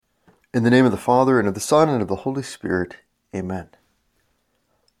In the name of the Father, and of the Son, and of the Holy Spirit. Amen.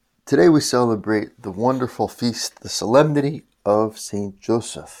 Today we celebrate the wonderful feast, the Solemnity of Saint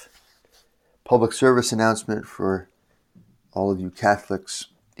Joseph. Public service announcement for all of you Catholics.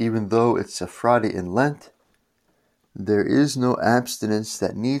 Even though it's a Friday in Lent, there is no abstinence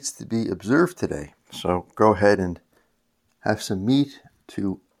that needs to be observed today. So go ahead and have some meat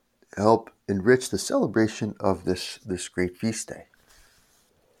to help enrich the celebration of this great feast day.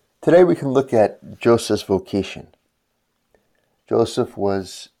 Today we can look at Joseph's vocation. Joseph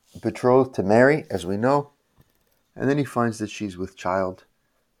was betrothed to Mary, as we know, and then he finds that she's with child,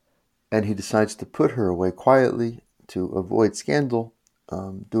 and he decides to put her away quietly to avoid scandal,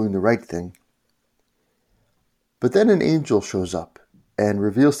 doing the right thing. But then an angel shows up and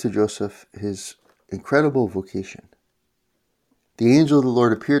reveals to Joseph his incredible vocation. The angel of the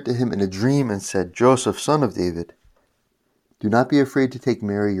Lord appeared to him in a dream and said, "Joseph, son of David, do not be afraid to take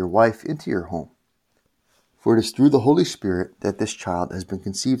Mary, your wife, into your home. For it is through the Holy Spirit that this child has been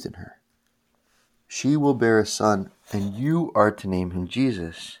conceived in her. She will bear a son, and you are to name him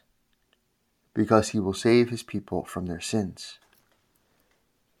Jesus, because he will save his people from their sins."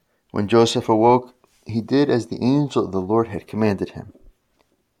 When Joseph awoke, he did as the angel of the Lord had commanded him,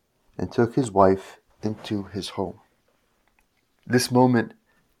 and took his wife into his home. This moment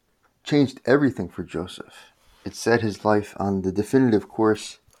changed everything for Joseph. It set his life on the definitive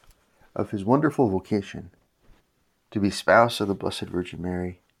course of his wonderful vocation to be spouse of the Blessed Virgin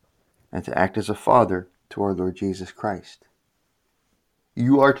Mary and to act as a father to our Lord Jesus Christ.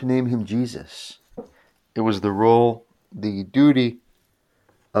 You are to name him Jesus. It was the role, the duty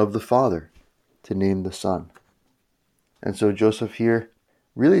of the father to name the son. And so Joseph here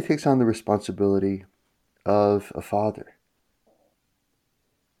really takes on the responsibility of a father.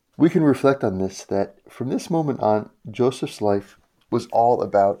 We can reflect on this, that from this moment on, Joseph's life was all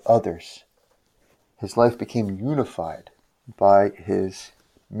about others. His life became unified by his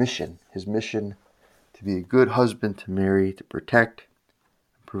mission to be a good husband to Mary, to protect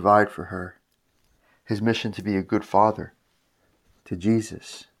and provide for her. His mission to be a good father to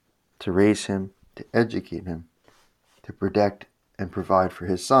Jesus, to raise him, to educate him, to protect and provide for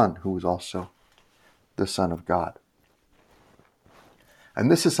his son, who was also the Son of God. And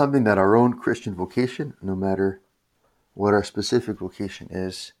this is something that our own Christian vocation, no matter what our specific vocation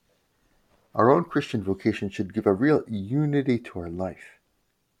is, our own Christian vocation should give a real unity to our life.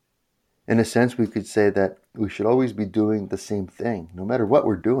 In a sense, we could say that we should always be doing the same thing. No matter what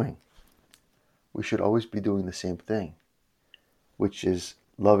we're doing, we should always be doing the same thing, which is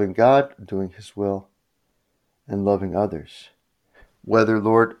loving God, doing his will, and loving others. Whether,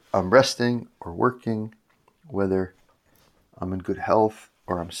 Lord, I'm resting or working, whether I'm in good health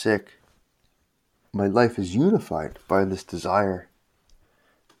or I'm sick, my life is unified by this desire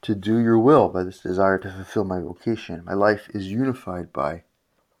to do your will, by this desire to fulfill my vocation. My life is unified by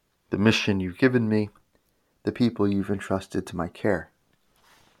the mission you've given me, the people you've entrusted to my care.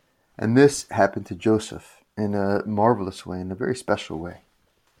 And this happened to Joseph in a marvelous way, in a very special way.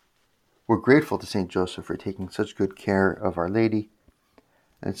 We're grateful to Saint Joseph for taking such good care of Our Lady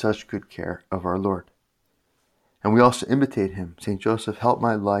and such good care of our Lord. And we also imitate him. Saint Joseph, help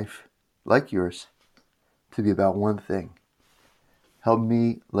my life, like yours, to be about one thing. Help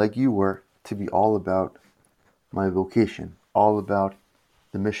me, like you were, to be all about my vocation, all about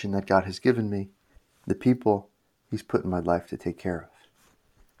the mission that God has given me, the people he's put in my life to take care of.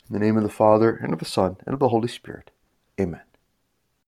 In the name of the Father, and of the Son, and of the Holy Spirit. Amen.